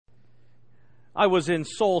I was in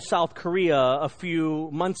Seoul, South Korea a few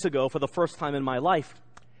months ago for the first time in my life.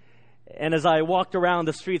 And as I walked around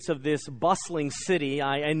the streets of this bustling city,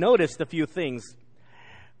 I noticed a few things.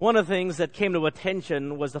 One of the things that came to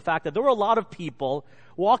attention was the fact that there were a lot of people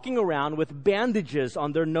walking around with bandages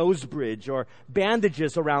on their nose bridge or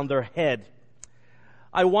bandages around their head.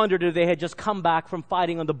 I wondered if they had just come back from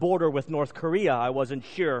fighting on the border with North Korea. I wasn't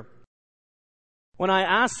sure. When I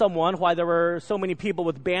asked someone why there were so many people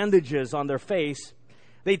with bandages on their face,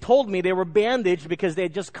 they told me they were bandaged because they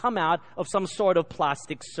had just come out of some sort of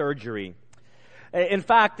plastic surgery. In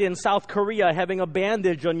fact, in South Korea, having a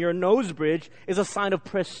bandage on your nose bridge is a sign of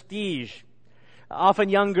prestige. Often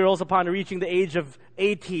young girls, upon reaching the age of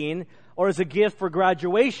 18, or as a gift for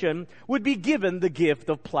graduation, would be given the gift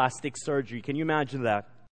of plastic surgery. Can you imagine that?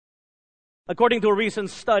 According to a recent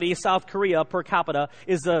study, South Korea per capita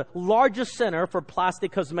is the largest center for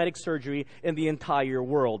plastic cosmetic surgery in the entire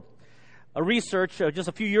world. A research just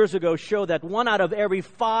a few years ago showed that 1 out of every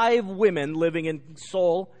 5 women living in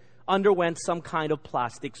Seoul underwent some kind of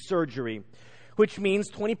plastic surgery, which means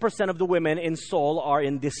 20% of the women in Seoul are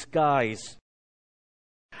in disguise.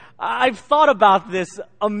 I've thought about this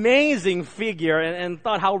amazing figure and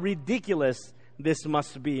thought how ridiculous this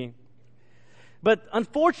must be. But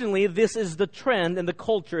unfortunately, this is the trend in the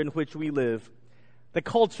culture in which we live. The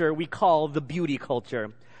culture we call the beauty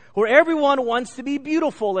culture, where everyone wants to be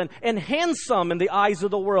beautiful and handsome in the eyes of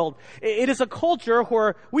the world. It is a culture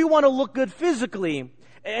where we want to look good physically.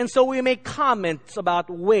 And so we make comments about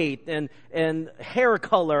weight and hair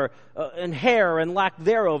color and hair and lack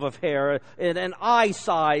thereof of hair and eye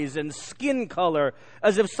size and skin color,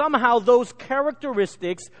 as if somehow those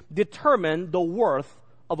characteristics determine the worth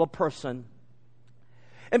of a person.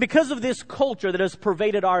 And because of this culture that has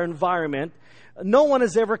pervaded our environment, no one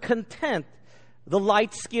is ever content. The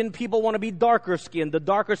light-skinned people want to be darker-skinned. The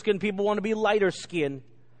darker-skinned people want to be lighter-skinned.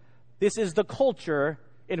 This is the culture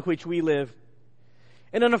in which we live.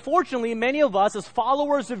 And unfortunately, many of us as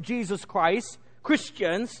followers of Jesus Christ,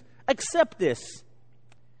 Christians, accept this.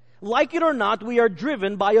 Like it or not, we are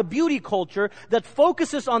driven by a beauty culture that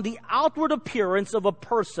focuses on the outward appearance of a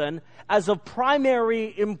person as of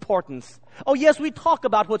primary importance. Oh yes, we talk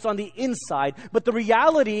about what's on the inside, but the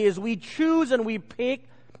reality is we choose and we pick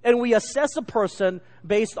and we assess a person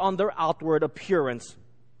based on their outward appearance.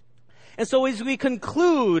 And so as we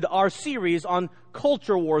conclude our series on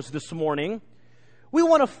culture wars this morning, we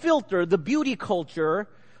want to filter the beauty culture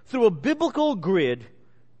through a biblical grid,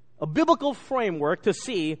 a biblical framework to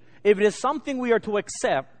see if it is something we are to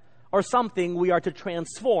accept or something we are to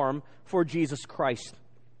transform for Jesus Christ.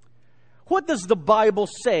 What does the Bible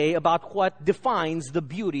say about what defines the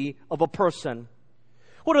beauty of a person?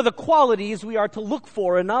 What are the qualities we are to look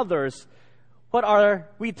for in others? What are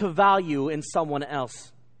we to value in someone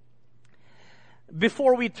else?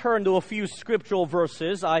 Before we turn to a few scriptural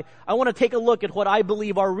verses, I want to take a look at what I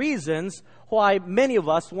believe are reasons why many of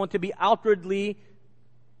us want to be outwardly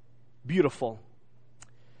beautiful.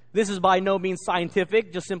 This is by no means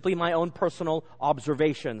scientific, just simply my own personal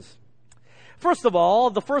observations. First of all,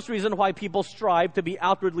 the first reason why people strive to be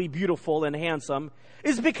outwardly beautiful and handsome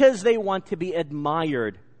is because they want to be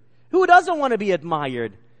admired. Who doesn't want to be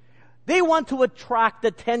admired? They want to attract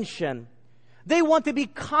attention. They want to be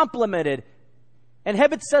complimented and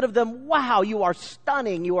have it said of them, wow, you are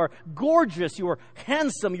stunning, you are gorgeous, you are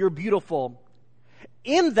handsome, you're beautiful.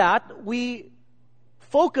 In that, we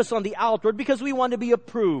focus on the outward because we want to be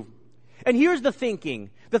approved. And here's the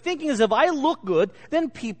thinking. The thinking is if I look good,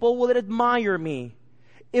 then people will admire me.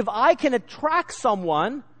 If I can attract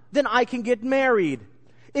someone, then I can get married.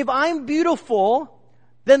 If I'm beautiful,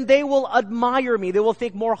 then they will admire me. They will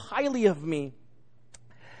think more highly of me.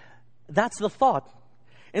 That's the thought.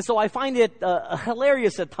 And so I find it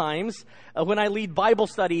hilarious at times when I lead Bible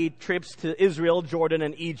study trips to Israel, Jordan,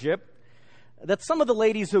 and Egypt, that some of the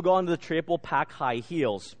ladies who go on the trip will pack high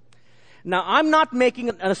heels. Now, I'm not making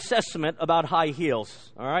an assessment about high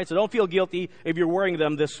heels, all right? So don't feel guilty if you're wearing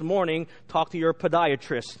them this morning. Talk to your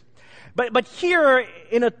podiatrist. But here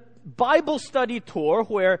in a Bible study tour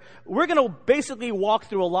where we're going to basically walk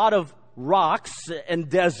through a lot of rocks and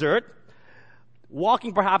desert,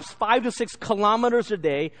 walking perhaps 5 to 6 kilometers a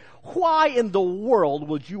day, why in the world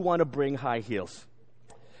would you want to bring high heels?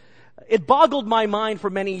 It boggled my mind for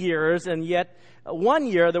many years, and yet one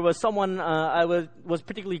year there was someone I was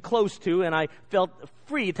particularly close to, and I felt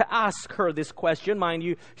free to ask her this question. Mind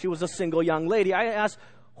you, she was a single young lady. I asked,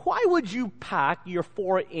 why would you pack your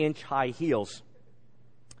 4-inch high heels?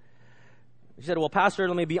 She said, well, Pastor,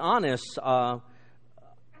 let me be honest. I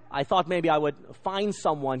thought maybe I would find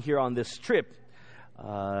someone here on this trip.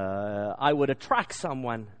 I would attract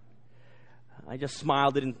someone. I just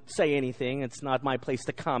smiled, didn't say anything. It's not my place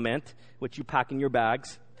to comment what you pack in your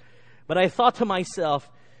bags. But I thought to myself,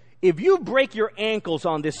 if you break your ankles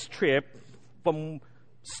on this trip from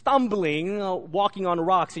stumbling, walking on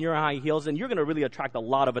rocks in your high heels, then you're going to really attract a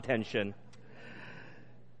lot of attention.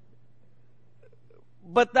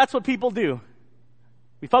 But that's what people do.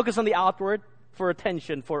 We focus on the outward for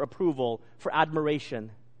attention, for approval, for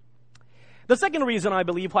admiration. The second reason I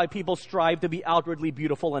believe why people strive to be outwardly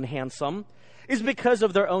beautiful and handsome is because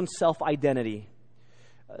of their own self-identity.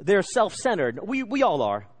 They're self-centered. We all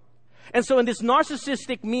are. And so in this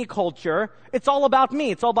narcissistic me culture, it's all about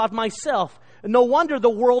me. It's all about myself. No wonder the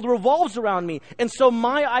world revolves around me. And so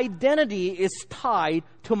my identity is tied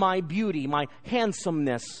to my beauty, my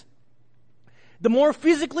handsomeness. The more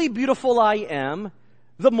physically beautiful I am,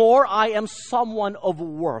 the more I am someone of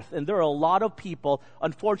worth. And there are a lot of people,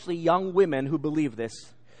 unfortunately young women, who believe this.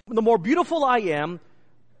 The more beautiful I am,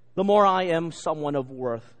 the more I am someone of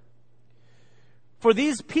worth. For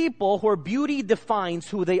these people where beauty defines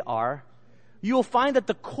who they are, you'll find at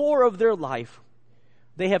the core of their life,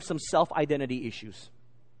 they have some self-identity issues.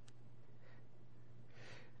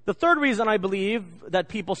 The third reason I believe that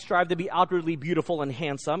people strive to be outwardly beautiful and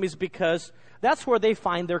handsome is because that's where they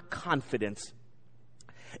find their confidence.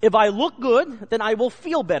 If I look good, then I will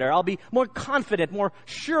feel better. I'll be more confident, more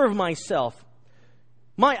sure of myself.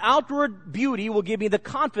 My outward beauty will give me the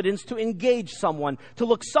confidence to engage someone, to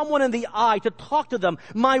look someone in the eye, to talk to them.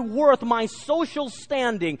 My worth, my social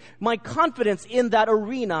standing, my confidence in that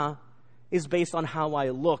arena is based on how I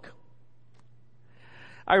look.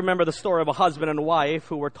 I remember the story of a husband and wife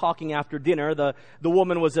who were talking after dinner. The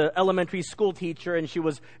woman was an elementary school teacher, and she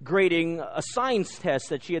was grading a science test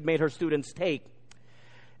that she had made her students take.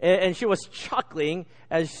 And she was chuckling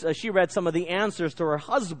as she read some of the answers to her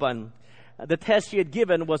husband. The test she had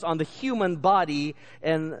given was on the human body,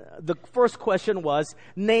 and the first question was,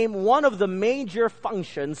 name one of the major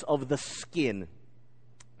functions of the skin.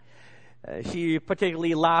 She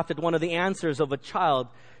particularly laughed at one of the answers of a child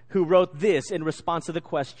who wrote this in response to the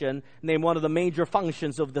question, name one of the major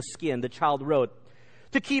functions of the skin. The child wrote,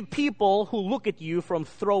 to keep people who look at you from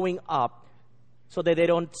throwing up so that they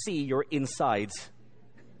don't see your insides.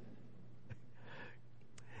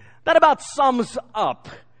 That about sums up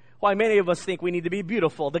why many of us think we need to be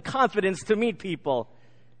beautiful, the confidence to meet people,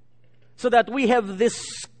 so that we have this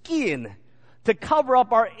skin to cover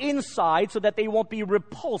up our inside so that they won't be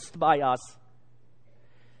repulsed by us.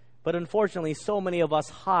 But unfortunately, so many of us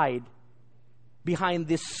hide behind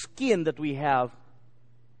this skin that we have.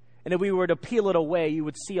 And if we were to peel it away, you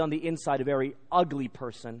would see on the inside a very ugly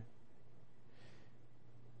person.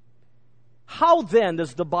 How then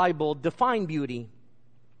does the Bible define beauty?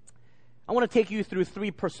 I want to take you through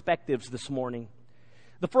three perspectives this morning.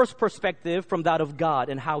 The first perspective from that of God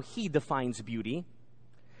and how He defines beauty.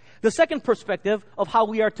 The second perspective of how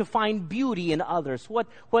we are to find beauty in others. What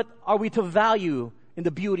are we to value in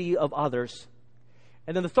the beauty of others?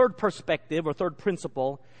 And then the third perspective or third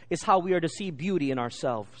principle is how we are to see beauty in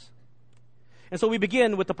ourselves. And so we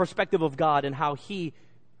begin with the perspective of God and how He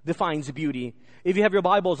defines beauty. If you have your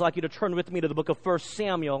Bibles, I'd like you to turn with me to the book of 1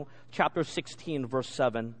 Samuel, chapter 16, verse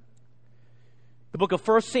 7. The book of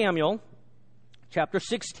 1 Samuel, chapter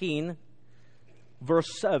 16,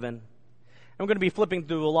 verse 7. I'm going to be flipping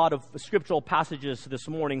through a lot of scriptural passages this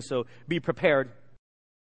morning, so be prepared.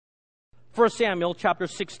 1 Samuel, chapter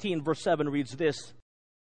 16, verse 7 reads this.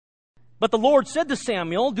 But the Lord said to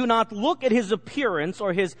Samuel, do not look at his appearance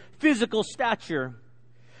or his physical stature,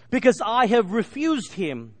 because I have refused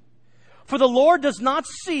him. For the Lord does not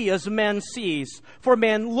see as man sees, for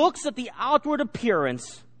man looks at the outward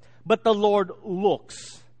appearance, but the Lord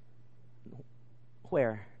looks.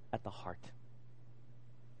 Where? At the heart.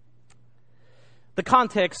 The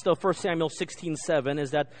context of 1 Samuel 16:7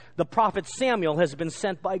 is that the prophet Samuel has been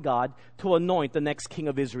sent by God to anoint the next king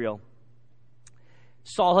of Israel.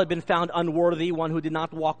 Saul had been found unworthy, one who did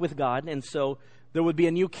not walk with God, and so there would be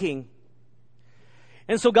a new king.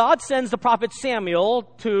 And so God sends the prophet Samuel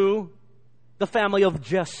to the family of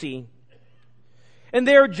Jesse. And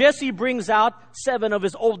there Jesse brings out 7 of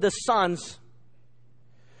his oldest sons.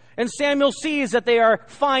 And Samuel sees that they are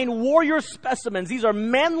fine warrior specimens. These are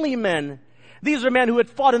manly men. These are men who had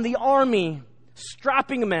fought in the army,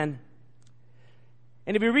 strapping men.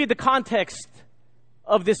 And if you read the context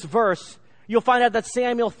of this verse, you'll find out that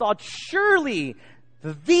Samuel thought, surely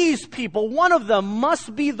these people, one of them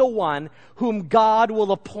must be the one whom God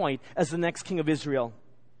will appoint as the next king of Israel.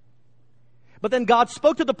 But then God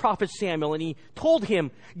spoke to the prophet Samuel and He told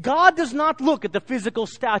him, God does not look at the physical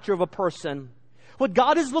stature of a person. What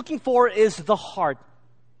God is looking for is the heart.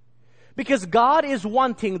 Because God is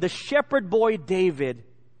wanting the shepherd boy David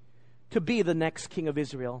to be the next king of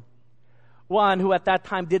Israel. One who at that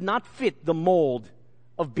time did not fit the mold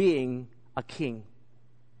of being a king.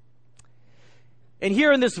 And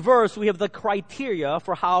here in this verse, we have the criteria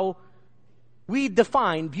for how we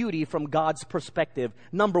define beauty from God's perspective.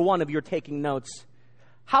 Number one, if you're taking notes,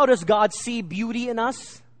 how does God see beauty in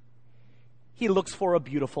us? He looks for a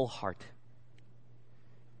beautiful heart.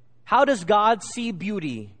 How does God see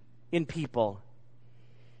beauty in people?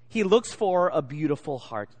 He looks for a beautiful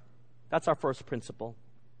heart. That's our first principle.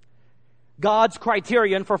 God's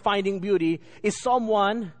criterion for finding beauty is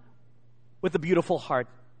someone with a beautiful heart.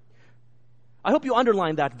 I hope you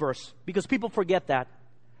underline that verse because people forget that.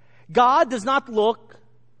 God does not look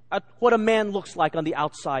at what a man looks like on the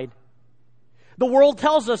outside. The world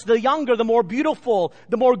tells us the younger, the more beautiful,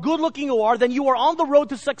 the more good-looking you are, then you are on the road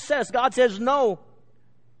to success. God says, no.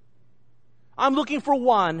 I'm looking for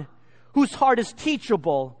one whose heart is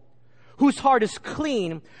teachable, whose heart is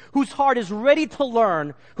clean, whose heart is ready to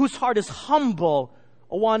learn, whose heart is humble,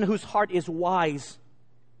 one whose heart is wise.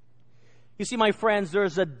 You see, my friends,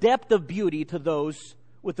 there's a depth of beauty to those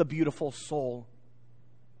with a beautiful soul.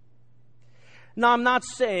 Now, I'm not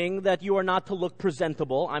saying that you are not to look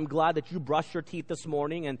presentable. I'm glad that you brushed your teeth this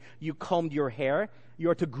morning and you combed your hair. You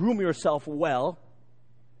are to groom yourself well.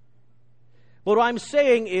 But what I'm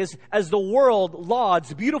saying is, as the world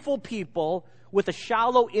lauds beautiful people with a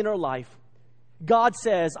shallow inner life, God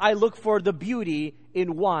says, I look for the beauty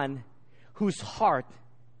in one whose heart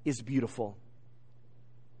is beautiful.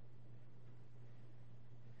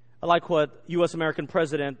 I like what U.S. American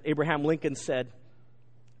President Abraham Lincoln said.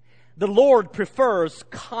 The Lord prefers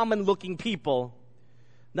common-looking people.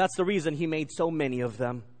 That's the reason He made so many of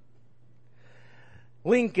them.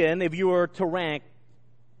 Lincoln, if you were to rank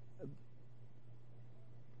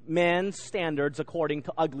man's standards according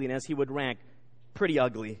to ugliness, he would rank pretty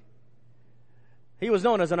ugly. He was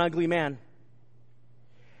known as an ugly man.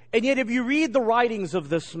 And yet if you read the writings of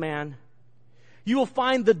this man, you will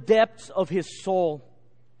find the depths of his soul.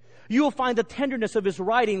 You will find the tenderness of his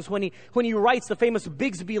writings when he writes the famous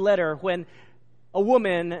Bixby letter when a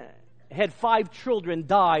woman had 5 children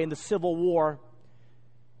die in the Civil War.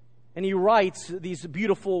 And he writes these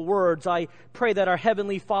beautiful words, I pray that our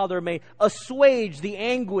Heavenly Father may assuage the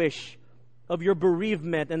anguish of your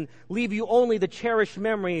bereavement and leave you only the cherished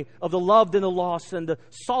memory of the loved and the lost and the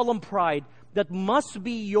solemn pride that must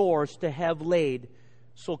be yours to have laid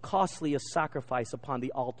so costly a sacrifice upon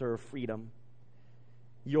the altar of freedom.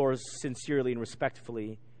 Yours sincerely and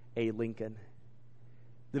respectfully, A. Lincoln.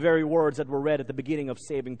 The very words that were read at the beginning of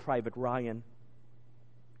Saving Private Ryan.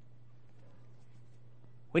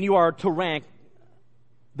 When you are to rank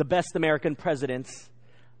the best American presidents,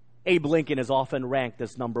 Abe Lincoln is often ranked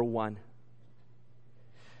as number 1.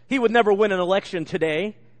 He would never win an election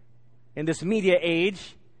today in this media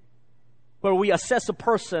age where we assess a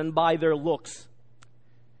person by their looks.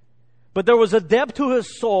 But there was a depth to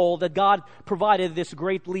his soul that God provided this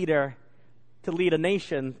great leader to lead a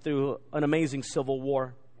nation through an amazing civil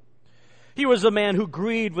war. He was a man who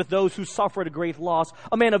grieved with those who suffered a great loss,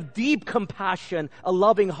 a man of deep compassion, a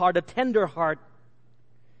loving heart, a tender heart.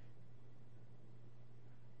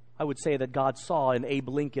 I would say that God saw in Abe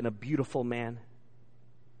Lincoln a beautiful man.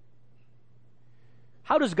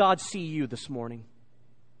 How does God see you this morning?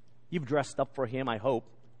 You've dressed up for Him, I hope,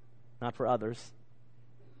 not for others.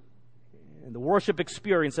 And the worship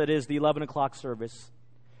experience that is the 11 o'clock service.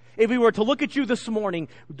 If He were to look at you this morning,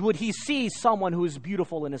 would He see someone who is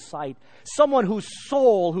beautiful in His sight? Someone whose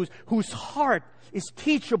soul, whose heart is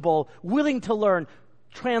teachable, willing to learn,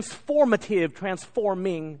 transformative,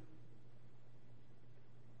 transforming.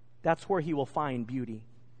 That's where He will find beauty.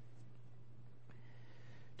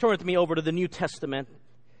 Turn with me over to the New Testament,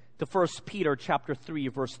 to 1 Peter chapter 3,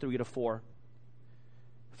 verse 3 to 4.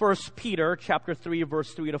 1 Peter chapter 3,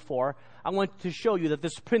 verse 3 to 4. I want to show you that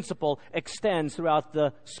this principle extends throughout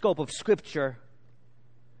the scope of Scripture.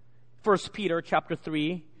 1 Peter chapter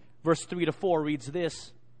 3, verse 3 to 4 reads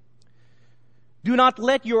this. Do not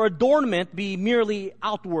let your adornment be merely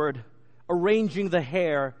outward, arranging the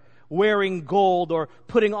hair, wearing gold, or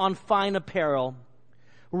putting on fine apparel.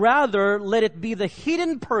 Rather, let it be the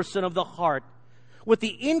hidden person of the heart, with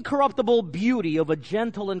the incorruptible beauty of a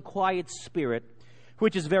gentle and quiet spirit,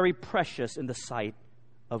 which is very precious in the sight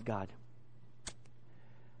of God.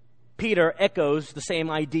 Peter echoes the same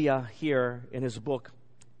idea here in his book.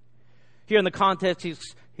 Here in the context,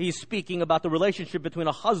 he's speaking about the relationship between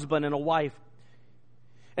a husband and a wife.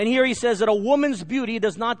 And here he says that a woman's beauty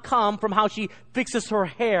does not come from how she fixes her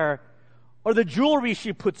hair or the jewelry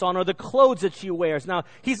she puts on, or the clothes that she wears. Now,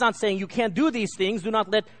 he's not saying you can't do these things. Do not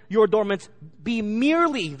let your adornments be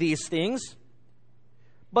merely these things.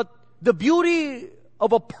 But the beauty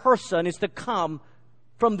of a person is to come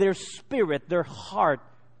from their spirit, their heart.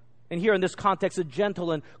 And here in this context, a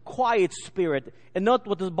gentle and quiet spirit. And note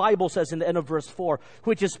what the Bible says in the end of verse 4,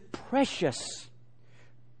 which is precious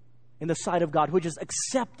in the sight of God, which is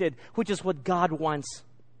accepted, which is what God wants.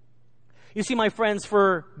 You see, my friends,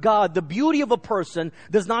 for God, the beauty of a person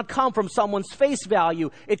does not come from someone's face value.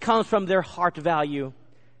 It comes from their heart value.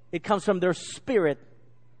 It comes from their spirit.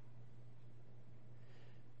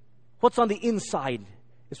 What's on the inside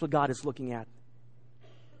is what God is looking at.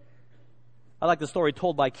 I like the story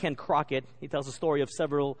told by Ken Crockett. He tells the story of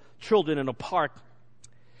several children in a park.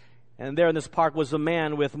 And there in this park was a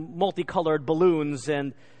man with multicolored balloons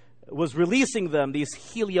and was releasing them, these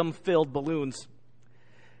helium-filled balloons.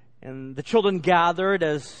 And the children gathered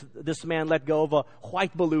as this man let go of a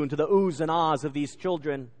white balloon to the oohs and ahs of these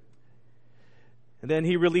children. And then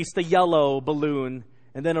he released a yellow balloon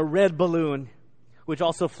and then a red balloon, which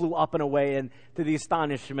also flew up and away, and to the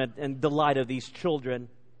astonishment and delight of these children.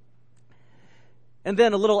 And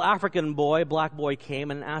then a little African boy, black boy,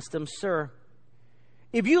 came and asked him, "Sir,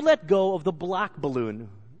 if you let go of the black balloon,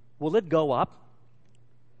 will it go up?"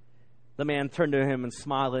 The man turned to him and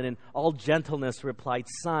smiled and in all gentleness replied,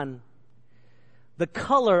 "Son, the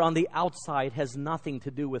color on the outside has nothing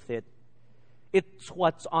to do with it. It's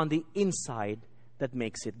what's on the inside that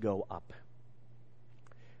makes it go up."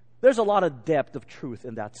 There's a lot of depth of truth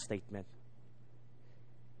in that statement.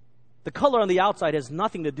 The color on the outside has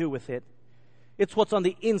nothing to do with it. It's what's on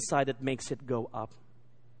the inside that makes it go up.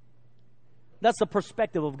 That's the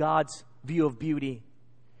perspective of God's view of beauty.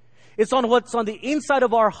 It's on what's on the inside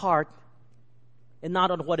of our heart and not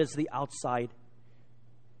on what is the outside.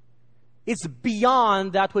 It's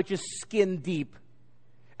beyond that which is skin deep.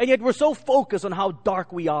 And yet we're so focused on how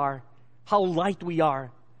dark we are, how light we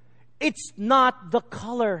are. It's not the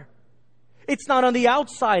color. It's not on the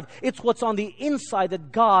outside. It's what's on the inside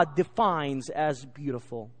that God defines as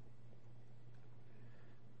beautiful.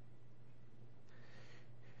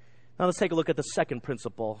 Now let's take a look at the second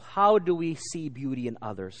principle. How do we see beauty in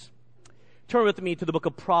others? Turn with me to the book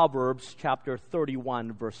of Proverbs, chapter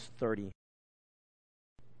 31, verse 30.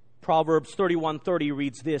 Proverbs 31:30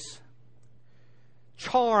 reads this: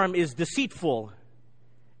 "Charm is deceitful,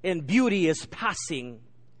 and beauty is passing.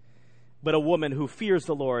 But a woman who fears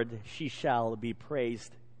the Lord, she shall be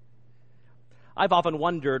praised." I've often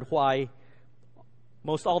wondered why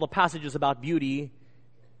most all the passages about beauty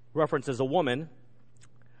references a woman.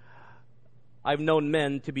 I've known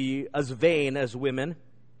men to be as vain as women.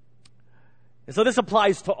 And so this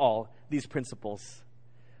applies to all these principles.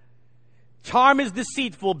 Charm is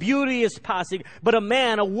deceitful, beauty is passing, but a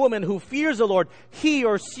man, a woman who fears the Lord, he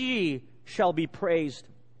or she shall be praised.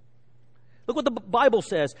 Look what the Bible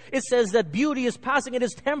says. It says that beauty is passing, it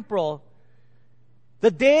is temporal.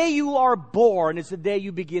 The day you are born is the day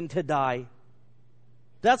you begin to die.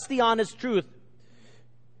 That's the honest truth.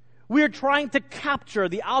 We are trying to capture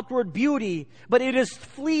the outward beauty, but it is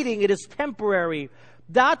fleeting, it is temporary.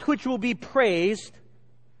 That which will be praised,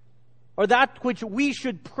 or that which we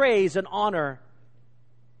should praise and honor,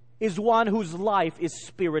 is one whose life is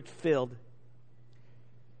spirit-filled.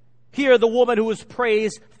 Here, the woman who is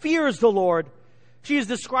praised fears the Lord. She is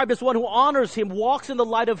described as one who honors Him, walks in the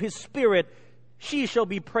light of His Spirit. She shall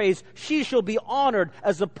be praised. She shall be honored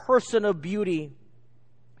as a person of beauty.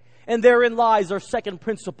 And therein lies our second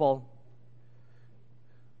principle.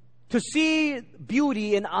 To see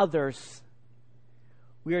beauty in others,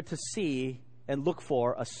 we are to see and look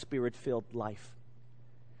for a spirit-filled life.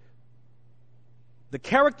 The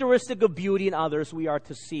characteristic of beauty in others we are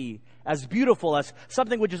to see as beautiful, as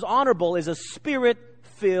something which is honorable, is a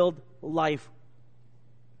spirit-filled life.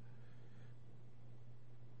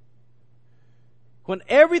 When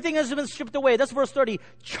everything has been stripped away, that's verse 30,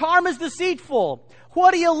 charm is deceitful.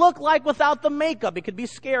 What do you look like without the makeup? It could be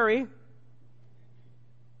scary.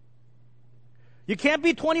 You can't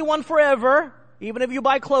be 21 forever, even if you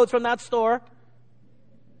buy clothes from that store.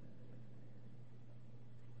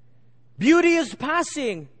 Beauty is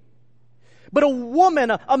passing. But a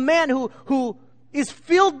woman, a man who is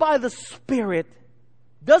filled by the Spirit,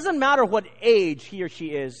 doesn't matter what age he or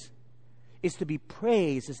she is to be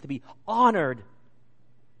praised, is to be honored,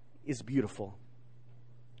 is beautiful.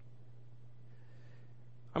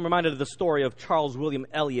 I'm reminded of the story of Charles William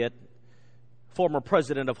Eliot, former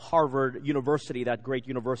president of Harvard University, that great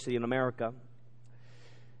university in America.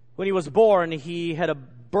 When he was born, he had a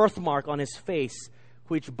birthmark on his face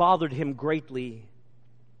which bothered him greatly.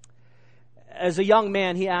 as a young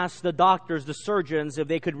man, he asked the doctors, the surgeons, if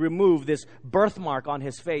they could remove this birthmark on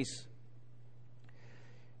his face.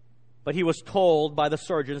 But he was told by the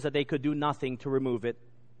surgeons that they could do nothing to remove it.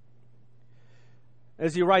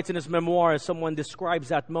 As he writes in his memoir, as someone describes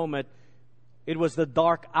that moment, it was the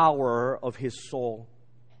dark hour of his soul.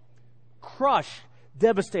 Crushed,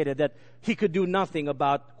 devastated that he could do nothing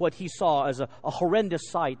about what he saw as a horrendous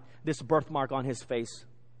sight, this birthmark on his face.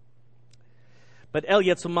 But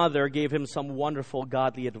Elliot's mother gave him some wonderful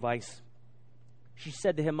godly advice. She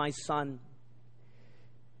said to him, "My son,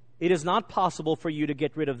 it is not possible for you to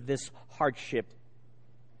get rid of this hardship,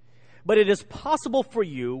 but it is possible for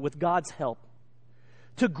you, with God's help,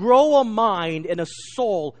 to grow a mind and a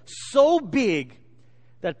soul so big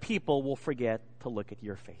that people will forget to look at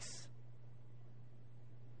your face."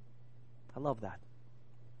 I love that.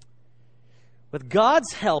 With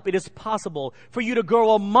God's help, it is possible for you to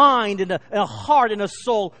grow a mind and a heart and a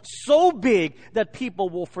soul so big that people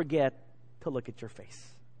will forget to look at your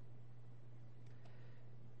face.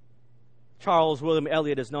 Charles William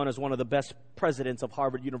Eliot is known as one of the best presidents of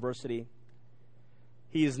Harvard University.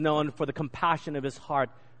 He is known for the compassion of his heart,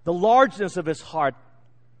 the largeness of his heart.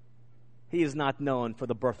 He is not known for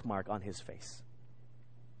the birthmark on his face.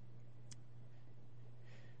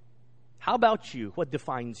 How about you? What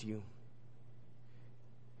defines you?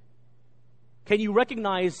 Can you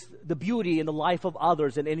recognize the beauty in the life of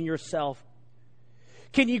others and in yourself?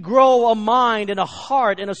 Can you grow a mind and a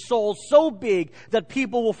heart and a soul so big that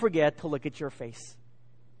people will forget to look at your face?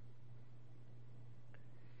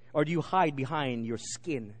 Or do you hide behind your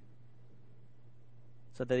skin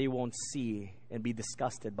so that they won't see and be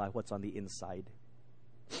disgusted by what's on the inside?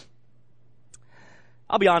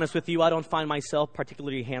 I'll be honest with you, I don't find myself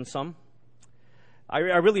particularly handsome. I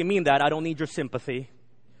really mean that. I don't need your sympathy.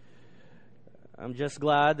 I'm just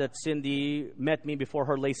glad that Cindy met me before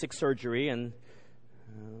her LASIK surgery, and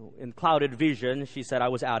in clouded vision, she said I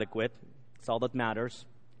was adequate. That's all that matters.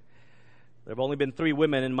 There have only been 3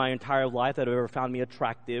 women in my entire life that have ever found me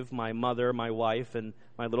attractive: my mother, my wife, and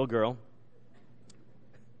my little girl.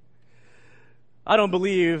 I don't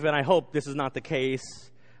believe, and I hope this is not the case,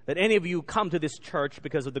 that any of you come to this church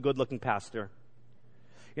because of the good-looking pastor.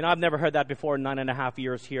 You know, I've never heard that before in 9.5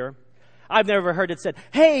 years here. I've never heard it said,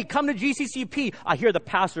 "Hey, come to GCCP. I hear the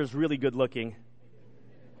pastor is really good looking."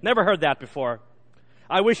 Never heard that before.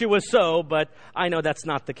 I wish it was so, but I know that's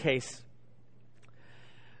not the case.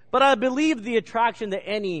 But I believe the attraction to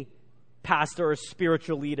any pastor or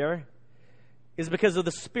spiritual leader is because of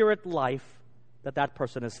the spirit life that that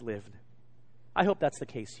person has lived. I hope that's the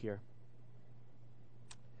case here.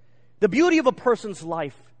 The beauty of a person's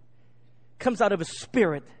life comes out of a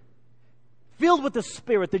spirit, filled with the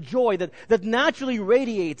Spirit, the joy that naturally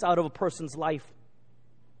radiates out of a person's life.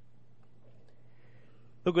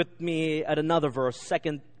 Look with me at another verse,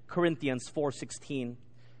 2 Corinthians 4:16,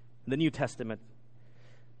 in the New Testament.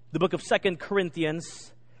 The book of 2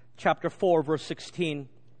 Corinthians, chapter 4, verse 16.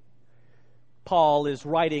 Paul is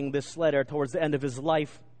writing this letter towards the end of his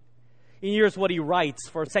life. And here's what he writes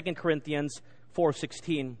for 2 Corinthians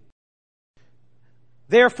 4:16.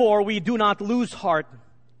 "Therefore we do not lose heart.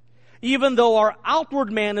 Even though our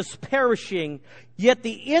outward man is perishing, yet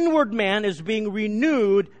the inward man is being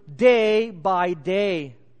renewed day by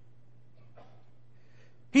day."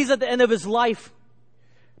 He's at the end of his life.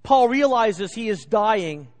 Paul realizes he is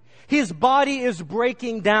dying. His body is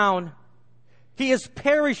breaking down. He is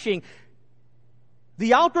perishing.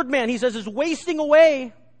 The outward man, he says, is wasting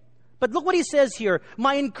away. But look what he says here.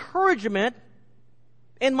 "My encouragement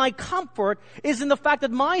and my comfort is in the fact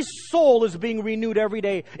that my soul is being renewed every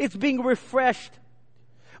day. It's being refreshed.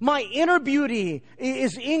 My inner beauty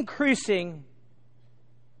is increasing."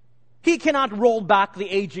 He cannot roll back the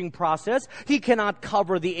aging process. He cannot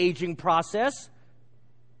cover the aging process.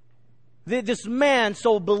 This man,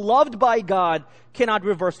 so beloved by God, cannot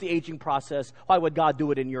reverse the aging process. Why would God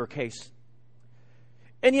do it in your case?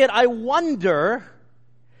 And yet I wonder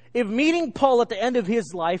if meeting Paul at the end of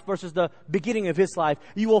his life versus the beginning of his life,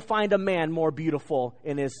 you will find a man more beautiful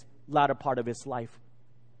in his latter part of his life.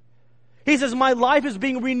 He says, "My life is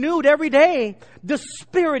being renewed every day. The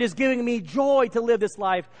Spirit is giving me joy to live this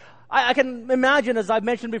life." I can imagine, as I've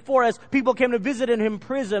mentioned before, as people came to visit him in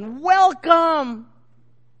prison, "Welcome!"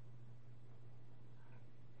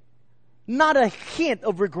 Not a hint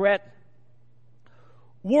of regret.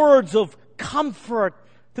 Words of comfort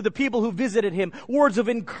to the people who visited him. Words of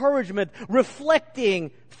encouragement,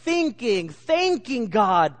 reflecting, thinking, thanking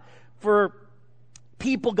God for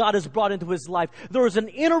people God has brought into his life. There is an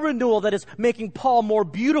inner renewal that is making Paul more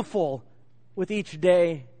beautiful with each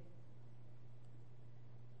day.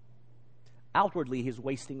 Outwardly, he's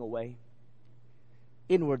wasting away.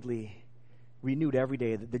 inwardly renewed every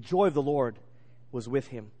day. The joy of the Lord was with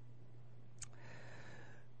him.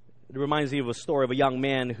 It reminds me of a story of a young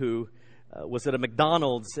man who was at a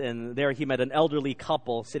McDonald's, and there he met an elderly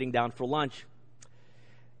couple sitting down for lunch.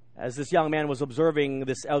 As this young man was observing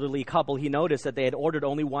this elderly couple, he noticed that they had ordered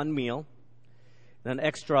only one meal and an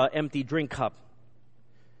extra empty drink cup.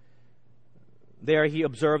 There he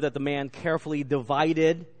observed that the man carefully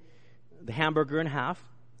divided the hamburger in half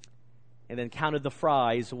and then counted the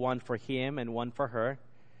fries, one for him and one for her,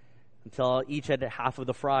 until each had half of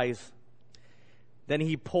the fries. Then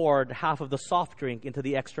he poured half of the soft drink into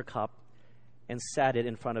the extra cup and sat it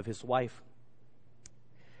in front of his wife.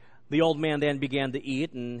 The old man then began to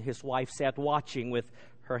eat, and his wife sat watching with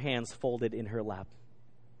her hands folded in her lap.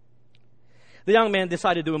 The young man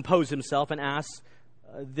decided to impose himself and asked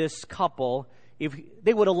this couple if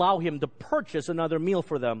they would allow him to purchase another meal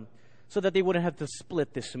for them so that they wouldn't have to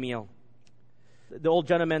split this meal. The old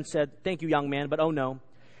gentleman said, "Thank you, young man, but oh no,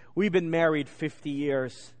 we've been married 50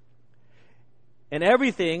 years. And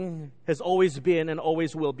everything has always been and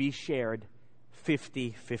always will be shared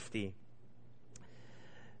 50-50.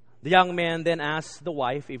 The young man then asked the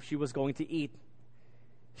wife if she was going to eat.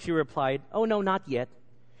 She replied, "Oh no, not yet.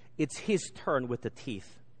 It's his turn with the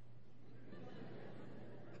teeth."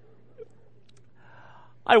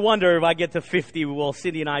 I wonder if I get to 50, will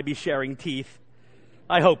Cindy and I be sharing teeth?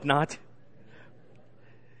 I hope not.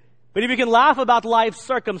 But if you can laugh about life's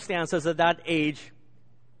circumstances at that age,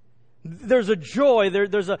 there's a joy,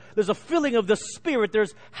 there's a feeling of the Spirit,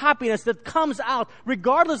 there's happiness that comes out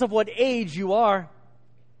regardless of what age you are.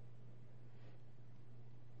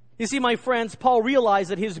 You see, my friends, Paul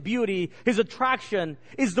realized that his beauty, his attraction,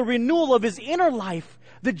 is the renewal of his inner life.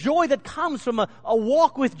 The joy that comes from a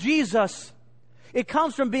walk with Jesus. It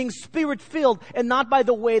comes from being Spirit-filled and not by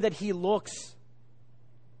the way that he looks.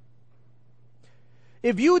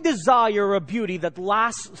 If you desire a beauty that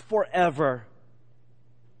lasts forever,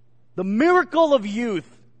 the miracle of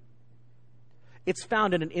youth, it's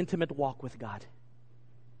found in an intimate walk with God.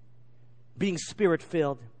 Being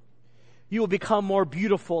Spirit-filled. You will become more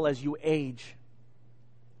beautiful as you age.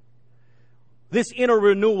 This inner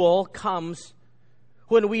renewal comes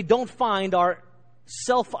when we don't find our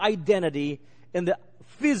self-identity in the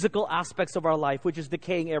physical aspects of our life, which is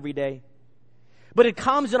decaying every day. But it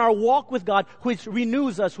comes in our walk with God, which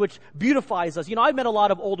renews us, which beautifies us. You know, I've met a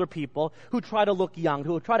lot of older people who try to look young,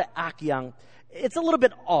 who try to act young. It's a little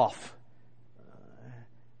bit off.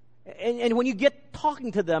 And when you get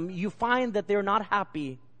talking to them, you find that they're not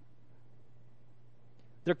happy.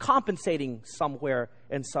 They're compensating somewhere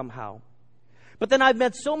and somehow. But then I've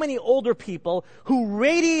met so many older people who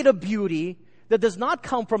radiate a beauty that does not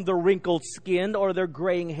come from their wrinkled skin or their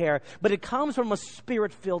graying hair, but it comes from a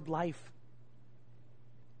Spirit-filled life.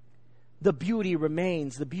 The beauty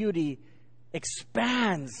remains. The beauty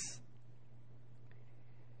expands.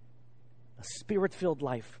 A Spirit-filled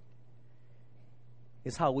life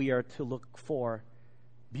is how we are to look for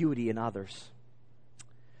beauty in others.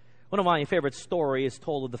 One of my favorite stories is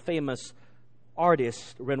told of the famous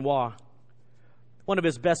artist Renoir. One of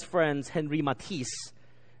his best friends, Henri Matisse,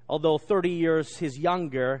 although 30 years his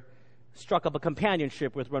younger, struck up a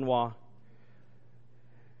companionship with Renoir.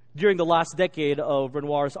 During the last decade of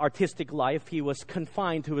Renoir's artistic life, he was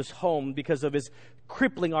confined to his home because of his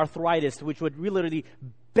crippling arthritis, which would literally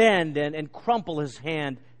bend and crumple his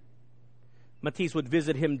hand. Matisse would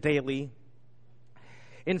visit him daily.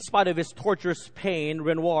 In spite of his torturous pain,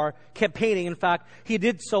 Renoir kept painting. In fact, he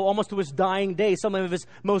did so almost to his dying day. Some of his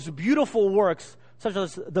most beautiful works, such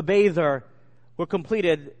as The Bather, were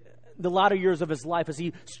completed the latter years of his life as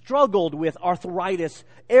he struggled with arthritis.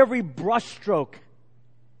 Every brushstroke,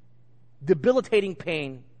 debilitating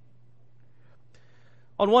pain.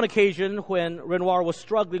 On one occasion, when Renoir was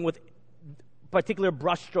struggling with particular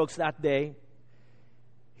brushstrokes that day,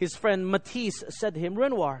 his friend Matisse said to him,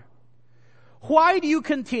 "Renoir, why do you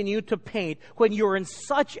continue to paint when you're in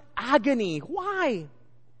such agony? Why?"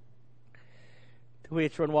 To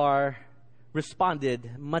which Renoir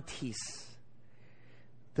responded, "Matisse,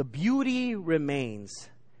 the beauty remains,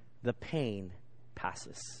 the pain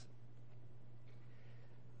passes."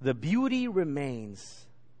 The beauty remains,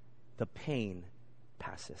 the pain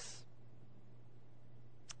passes.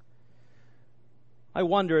 I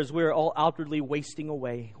wonder, as we're all outwardly wasting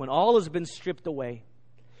away, when all has been stripped away,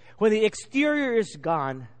 when the exterior is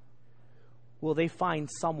gone, will they find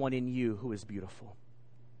someone in you who is beautiful?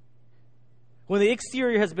 When the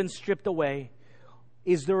exterior has been stripped away,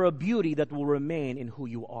 is there a beauty that will remain in who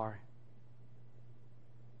you are?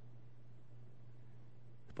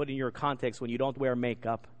 Put in your context, when you don't wear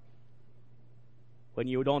makeup, when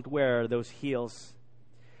you don't wear those heels,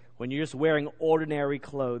 when you're just wearing ordinary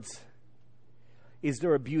clothes, is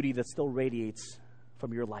there a beauty that still radiates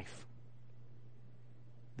from your life?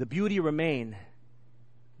 The beauty remains,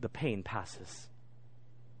 the pain passes.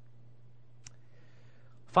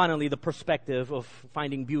 Finally, the perspective of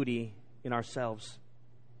finding beauty in ourselves.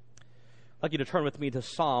 I'd like you to turn with me to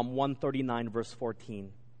Psalm 139, verse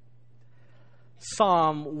 14.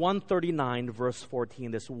 Psalm 139, verse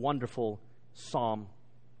 14, this wonderful psalm.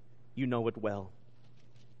 You know it well.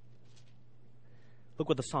 Look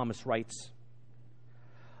what the psalmist writes.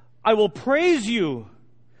 I will praise you,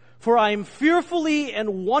 for I am fearfully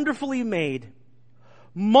and wonderfully made.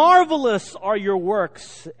 Marvelous are your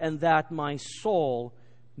works, and that my soul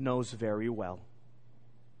knows very well.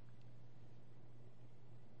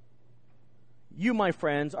 You, my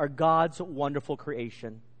friends, are God's wonderful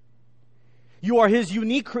creation. You are His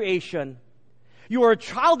unique creation. You are a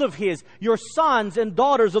child of His. You're sons and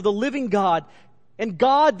daughters of the living God. And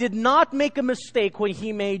God did not make a mistake when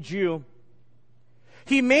He made you.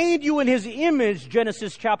 He made you in His image,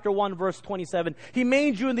 Genesis chapter 1, verse 27. He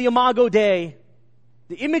made you in the Imago Dei,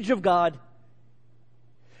 the image of God.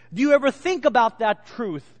 Do you ever think about that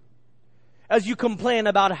truth as you complain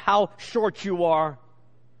about how short you are?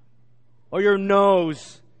 Or your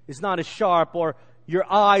nose is not as sharp, or your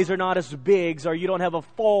eyes are not as big, or you don't have a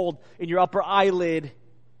fold in your upper eyelid,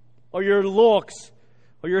 or your looks,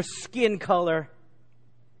 or your skin color?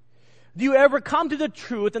 Do you ever come to the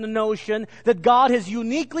truth and the notion that God has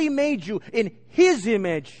uniquely made you in His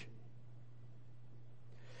image?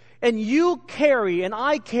 And you carry, and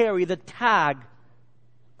I carry, the tag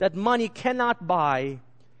that money cannot buy,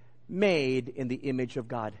 made in the image of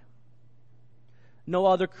God. No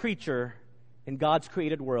other creature in God's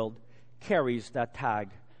created world carries that tag,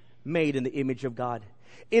 made in the image of God.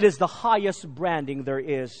 It is the highest branding there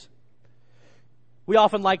is. We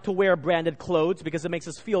often like to wear branded clothes because it makes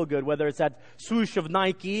us feel good, whether it's that swoosh of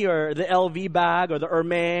Nike or the LV bag or the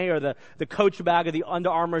Hermès or the Coach bag or the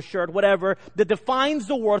Under Armour shirt, whatever, that defines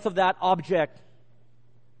the worth of that object.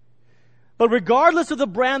 But regardless of the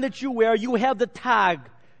brand that you wear, you have the tag,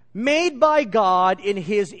 made by God in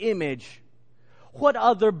His image. What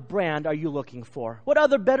other brand are you looking for? What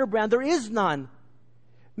other better brand? There is none.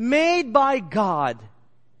 Made by God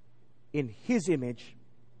in His image.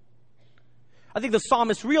 I think the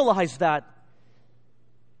psalmist realized that.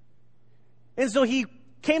 And so he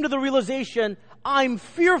came to the realization, I'm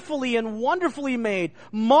fearfully and wonderfully made.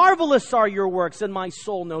 Marvelous are your works, and my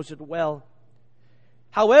soul knows it well.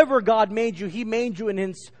 However God made you, He made you in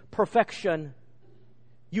His perfection.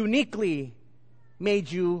 Uniquely made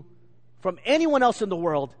you from anyone else in the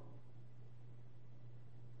world.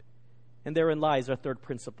 And therein lies our third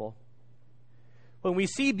principle. When we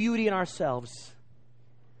see beauty in ourselves,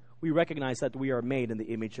 we recognize that we are made in the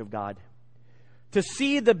image of God. To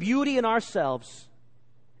see the beauty in ourselves,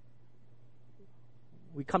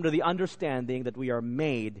 we come to the understanding that we are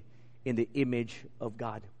made in the image of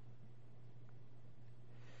God.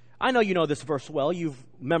 I know you know this verse well. You've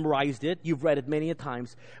memorized it. You've read it many a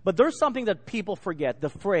times. But there's something that people forget, the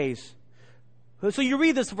phrase. So you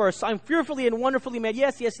read this verse, I'm fearfully and wonderfully made.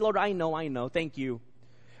 Yes, yes, Lord, I know. Thank you.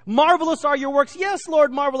 Marvelous are your works. Yes,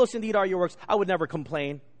 Lord, marvelous indeed are your works. I would never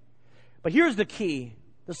complain. But here's the key.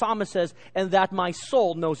 The psalmist says, and that my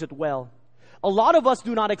soul knows it well. A lot of us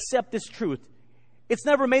do not accept this truth. It's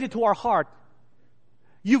never made it to our heart.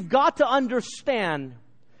 You've got to understand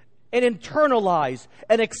and internalize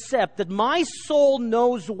and accept that my soul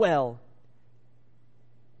knows well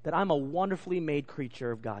that I'm a wonderfully made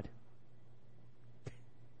creature of God.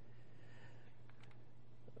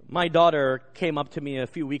 My daughter came up to me a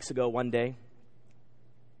few weeks ago one day.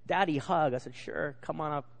 Daddy, hug. I said, sure, come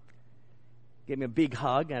on up. Gave me a big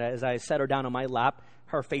hug, and as I sat her down on my lap,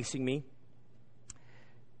 her facing me,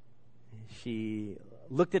 she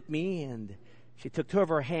looked at me and she took two of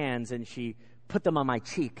her hands and she put them on my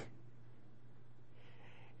cheek.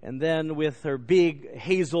 And then with her big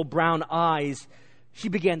hazel brown eyes, she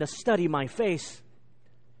began to study my face,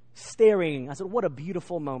 staring. I said, what a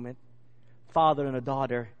beautiful moment. Father and a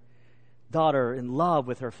daughter in love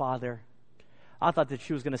with her father. I thought that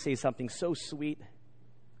she was going to say something so sweet.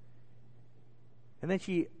 And then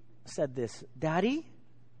she said this, Daddy,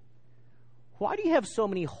 why do you have so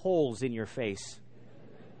many holes in your face?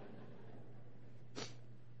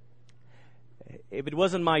 If it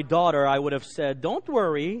wasn't my daughter, I would have said, don't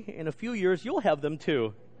worry, in a few years you'll have them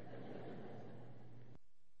too.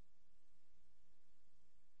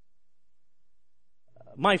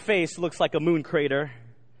 My face looks like a moon crater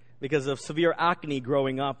because of severe acne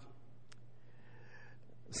growing up.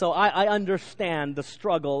 So I understand the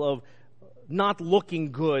struggle of not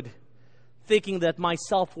looking good thinking that my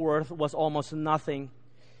self-worth was almost nothing.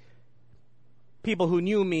 People who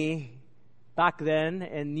knew me back then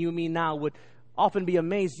and knew me now would often be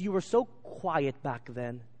amazed. You were so quiet back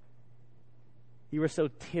then. You were so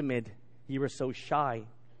timid. You were so shy.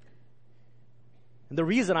 And the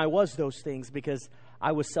reason I was those things, because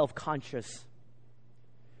I was self-conscious.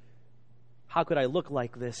 How could I look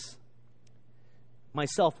like this? My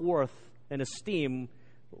self-worth and esteem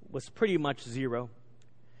was pretty much zero.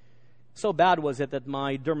 So bad was it that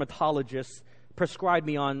my dermatologist prescribed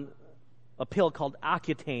me on a pill called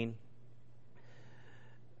Accutane.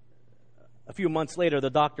 A few months later, the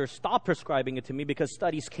doctor stopped prescribing it to me because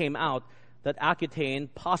studies came out that Accutane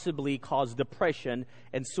possibly caused depression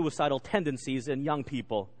and suicidal tendencies in young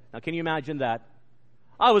people. Now, can you imagine that?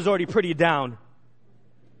 I was already pretty down.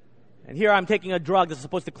 And here I'm taking a drug that's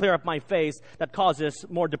supposed to clear up my face that causes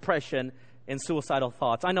more depression and suicidal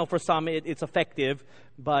thoughts. I know for some it's effective,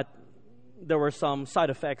 but there were some side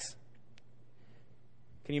effects.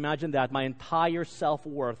 Can you imagine that? My entire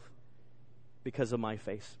self-worth because of my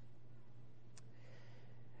face.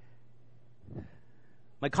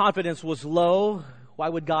 My confidence was low. Why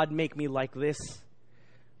would God make me like this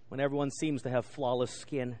when everyone seems to have flawless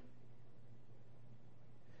skin?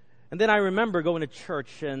 And then I remember going to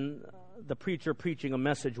church and the preacher preaching a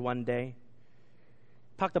message one day.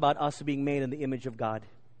 Talked about us being made in the image of God.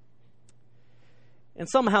 And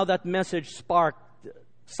somehow that message sparked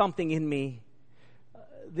something in me.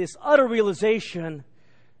 This utter realization,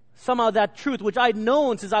 somehow that truth, which I'd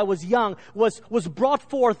known since I was young, was brought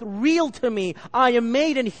forth real to me. I am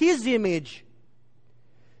made in His image.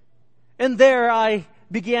 And there I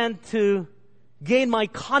began to gain my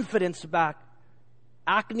confidence back.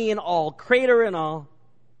 Acne and all, crater and all.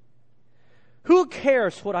 Who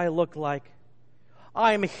cares what I look like?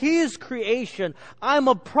 I am His creation. I'm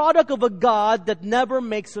a product of a God that never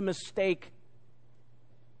makes a mistake.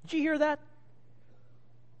 Did you hear that?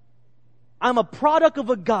 I'm a product of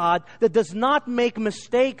a God that does not make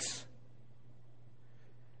mistakes.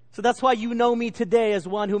 So that's why you know me today as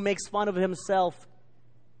one who makes fun of himself.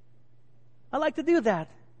 I like to do that.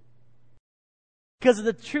 Because of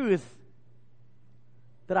the truth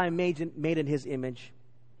that I'm made in His image.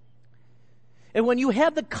 And when you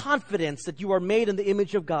have the confidence that you are made in the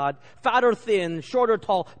image of God, fat or thin, short or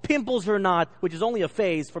tall, pimples or not, which is only a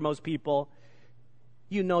phase for most people,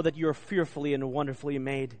 you know that you're fearfully and wonderfully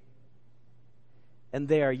made. And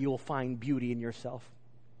there you will find beauty in yourself.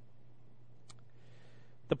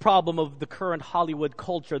 The problem of the current Hollywood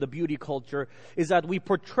culture, the beauty culture, is that they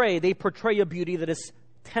portray a beauty that is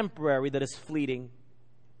temporary, that is fleeting.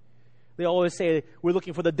 They always say we're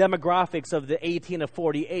looking for the demographics of the 18 to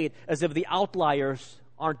 48 as if the outliers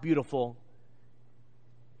aren't beautiful.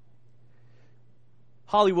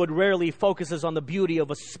 Hollywood rarely focuses on the beauty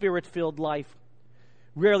of a spirit-filled life.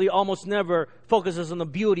 Rarely, almost never, focuses on the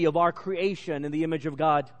beauty of our creation in the image of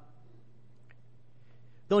God.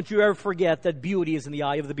 Don't you ever forget that beauty is in the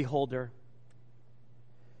eye of the beholder.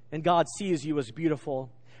 And God sees you as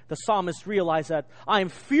beautiful. The psalmist realized that I am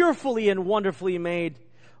fearfully and wonderfully made.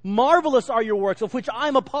 Marvelous are your works, of which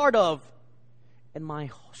I'm a part of. And my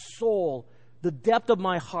soul, the depth of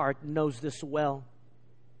my heart, knows this well.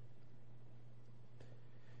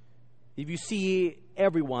 If you see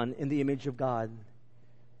everyone in the image of God,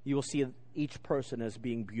 you will see each person as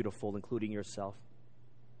being beautiful, including yourself.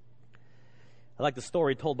 I like the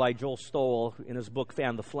story told by Joel Stowell in his book,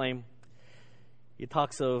 Fan the Flame. He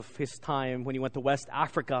talks of his time when he went to West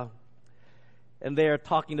Africa. And there,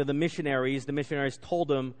 talking to the missionaries told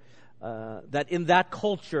him that in that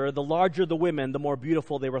culture, the larger the women, the more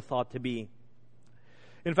beautiful they were thought to be.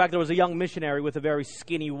 In fact, there was a young missionary with a very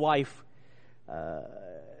skinny wife.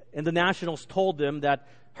 And the nationals told him that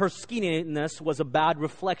her skinniness was a bad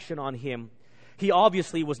reflection on him. He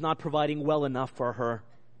obviously was not providing well enough for her.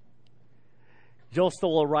 Joel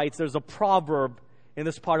Stowell writes, there's a proverb in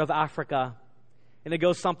this part of Africa, and it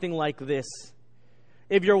goes something like this.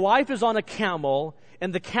 If your wife is on a camel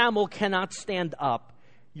and the camel cannot stand up,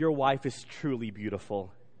 your wife is truly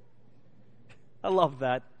beautiful. I love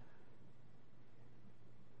that.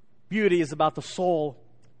 Beauty is about the soul.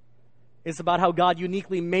 It's about how God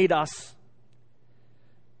uniquely made us.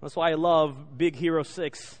 That's why I love Big Hero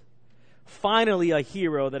 6. Finally, a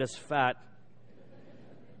hero that is fat.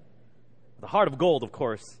 The heart of gold, of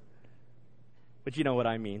course. But you know what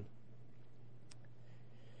I mean.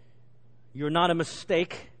 You're not a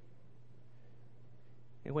mistake.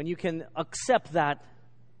 And when you can accept that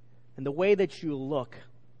and the way that you look,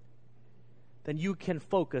 then you can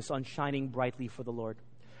focus on shining brightly for the Lord.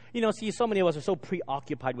 You know, see, so many of us are so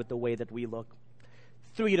preoccupied with the way that we look.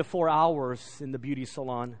 3 to 4 hours in the beauty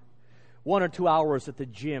salon. 1 or 2 hours at the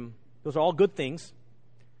gym. Those are all good things.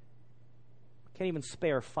 Can't even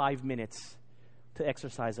spare 5 minutes to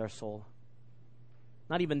exercise our soul.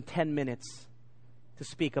 Not even 10 minutes to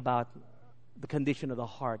speak about the condition of the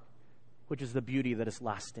heart, which is the beauty that is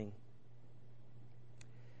lasting.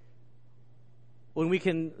 When we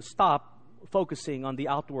can stop focusing on the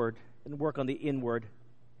outward and work on the inward,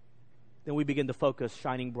 then we begin to focus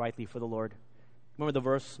shining brightly for the Lord. Remember the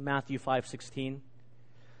verse, Matthew 5:16?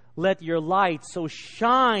 Let your light so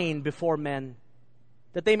shine before men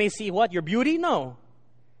that they may see what? Your beauty? No.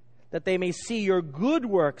 That they may see your good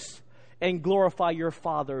works and glorify your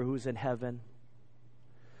Father who's in heaven.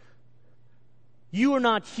 You are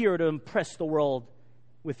not here to impress the world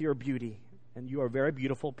with your beauty, and you are very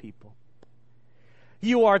beautiful people.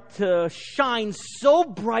 You are to shine so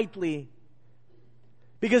brightly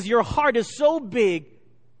because your heart is so big,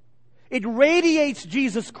 it radiates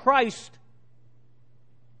Jesus Christ,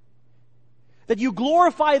 that you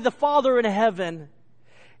glorify the Father in heaven,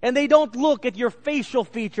 and they don't look at your facial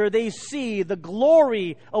feature, they see the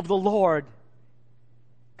glory of the Lord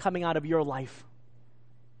coming out of your life,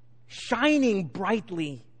 shining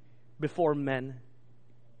brightly before men.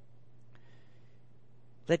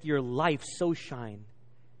 Let your life so shine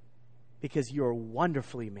because you're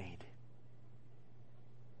wonderfully made.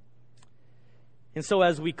 And so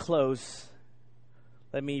as we close,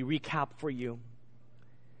 let me recap for you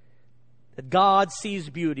that God sees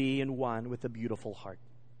beauty in one with a beautiful heart.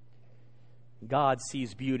 God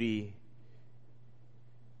sees beauty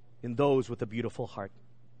in those with a beautiful heart.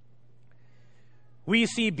 We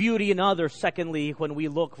see beauty in others, secondly, when we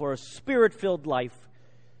look for a spirit-filled life,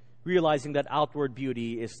 realizing that outward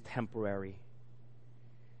beauty is temporary.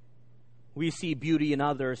 We see beauty in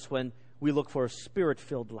others when we look for a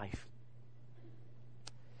spirit-filled life.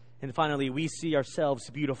 And finally, we see ourselves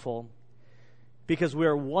beautiful because we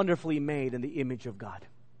are wonderfully made in the image of God.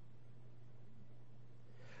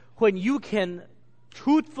 When you can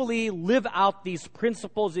truthfully live out these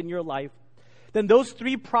principles in your life, then those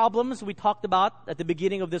 3 problems we talked about at the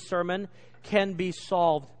beginning of this sermon can be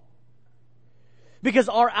solved. Because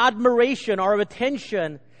our admiration, our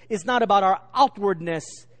attention is not about our outwardness.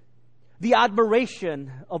 The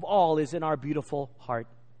admiration of all is in our beautiful heart.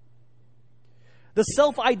 The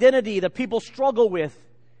self-identity that people struggle with,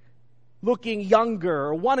 looking younger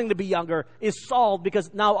or wanting to be younger, is solved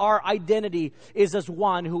because now our identity is as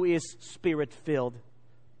one who is Spirit-filled.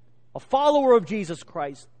 A follower of Jesus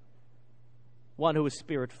Christ. One who is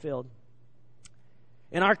Spirit-filled.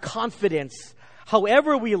 And our confidence,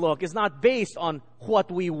 however we look, is not based on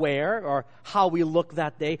what we wear or how we look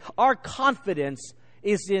that day. Our confidence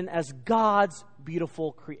is in as God's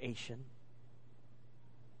beautiful creation.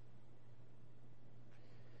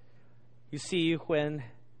 You see, when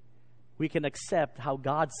we can accept how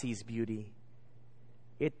God sees beauty,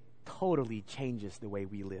 it totally changes the way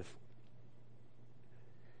we live.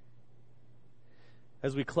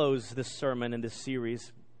 As we close this sermon in this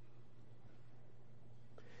series,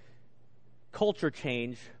 culture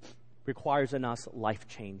change requires in us life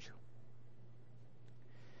change.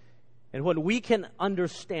 And when we can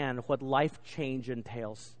understand what life change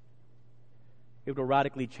entails, it will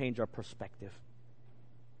radically change our perspective.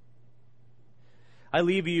 I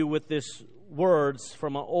leave you with these words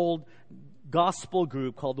from an old gospel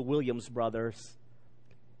group called the Williams Brothers.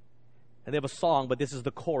 And they have a song, but this is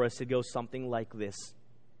the chorus. It goes something like this.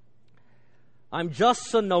 I'm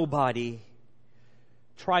just a nobody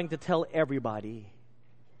trying to tell everybody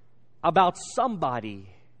about somebody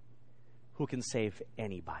who can save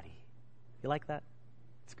anybody. You like that?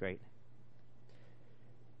 It's great.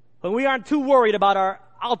 When we aren't too worried about our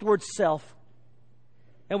outward self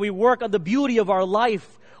and we work on the beauty of our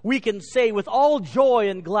life, we can say with all joy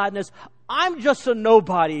and gladness, I'm just a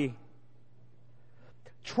nobody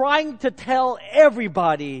trying to tell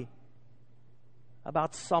everybody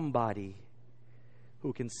about somebody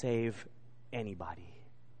who can save anybody.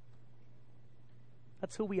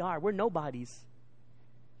 That's who we are. We're nobodies.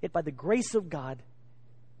 Yet by the grace of God,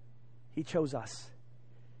 He chose us,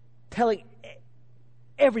 telling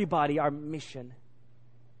everybody our mission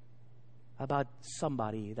about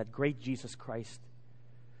somebody, that great Jesus Christ,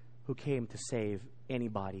 who came to save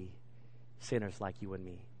anybody, sinners like you and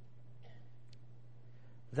me.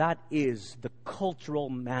 That is the cultural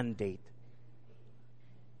mandate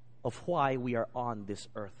of why we are on this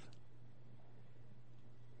earth.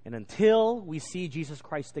 And until we see Jesus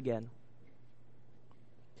Christ again,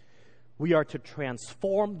 we are to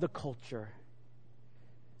transform the culture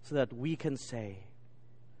so that we can say,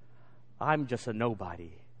 I'm just a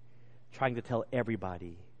nobody trying to tell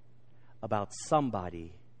everybody about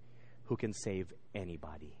somebody who can save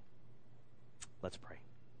anybody. Let's pray.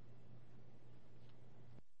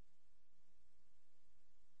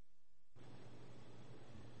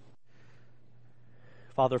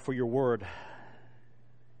 Father, for your word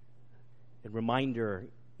and reminder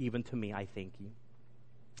even to me, I thank you.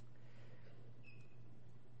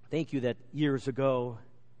 Thank you that years ago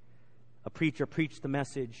a preacher preached the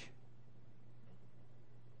message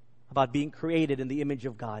about being created in the image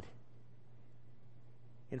of God.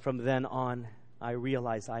 And from then on, I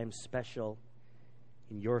realize I am special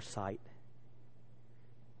in your sight.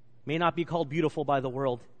 May not be called beautiful by the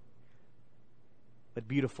world, but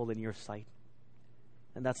beautiful in your sight.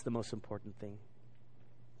 And that's the most important thing.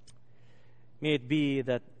 May it be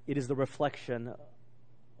that it is the reflection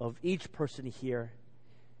of each person here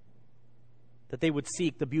that they would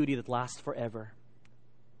seek the beauty that lasts forever,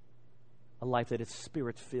 a life that is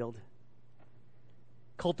Spirit-filled,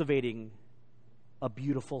 cultivating a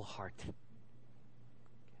beautiful heart.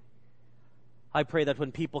 I pray that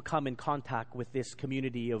when people come in contact with this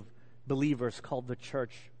community of believers called the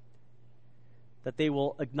church, that they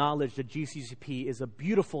will acknowledge that GCCP is a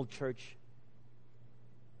beautiful church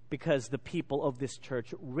because the people of this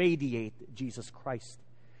church radiate Jesus Christ.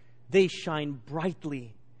 They shine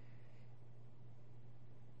brightly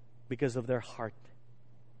because of their heart.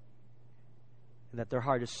 And that their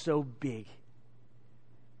heart is so big,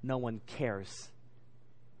 no one cares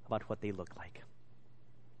about what they look like.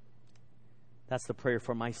 That's the prayer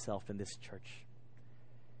for myself in this church.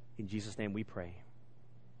 In Jesus' name we pray.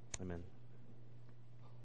 Amen.